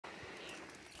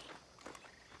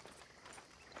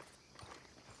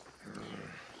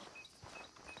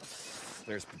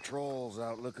There's patrols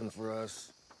out looking for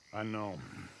us. I know.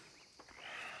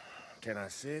 Can I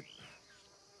sit?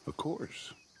 Of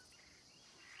course.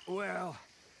 Well,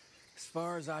 as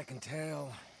far as I can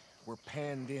tell, we're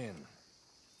penned in.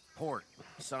 Port,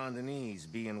 Saint Denis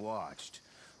being watched.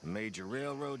 The major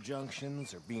railroad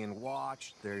junctions are being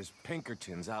watched. There's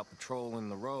Pinkertons out patrolling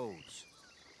the roads.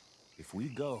 If we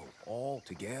go all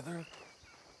together,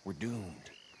 we're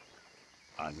doomed.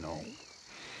 I know.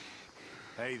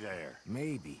 Hey there.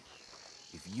 Maybe.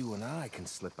 If you and I can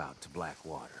slip out to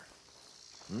Blackwater.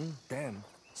 Then,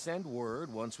 send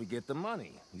word once we get the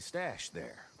money we stashed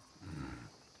there.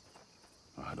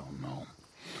 I don't know.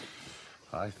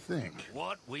 I think...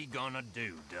 What we gonna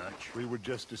do, Dutch? We were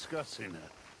just discussing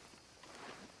it.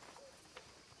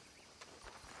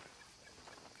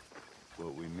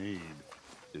 What we need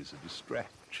is a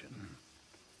distraction.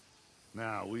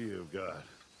 Now we have got...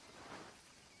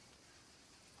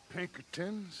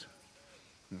 Pinkertons,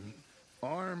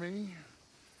 army,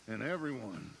 and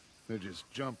everyone. They're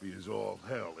just jumpy as all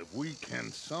hell. If we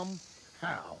can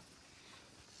somehow...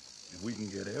 If we can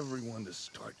get everyone to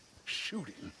start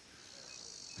shooting,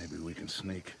 maybe we can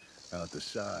sneak out the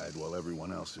side while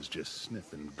everyone else is just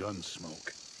sniffing gun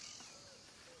smoke.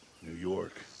 New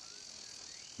York,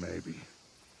 maybe.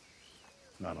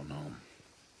 I don't know.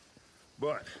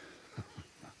 But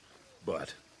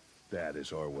that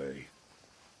is our way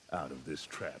out of this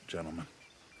trap, gentlemen.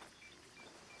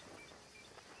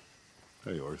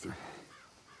 Hey, Arthur.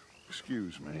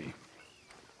 Excuse me.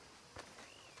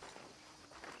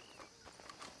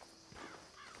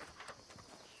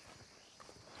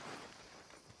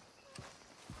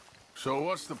 So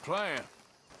what's the plan?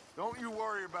 Don't you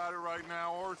worry about it right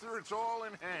now, Arthur. It's all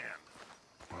in hand.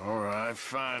 All right,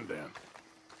 fine then.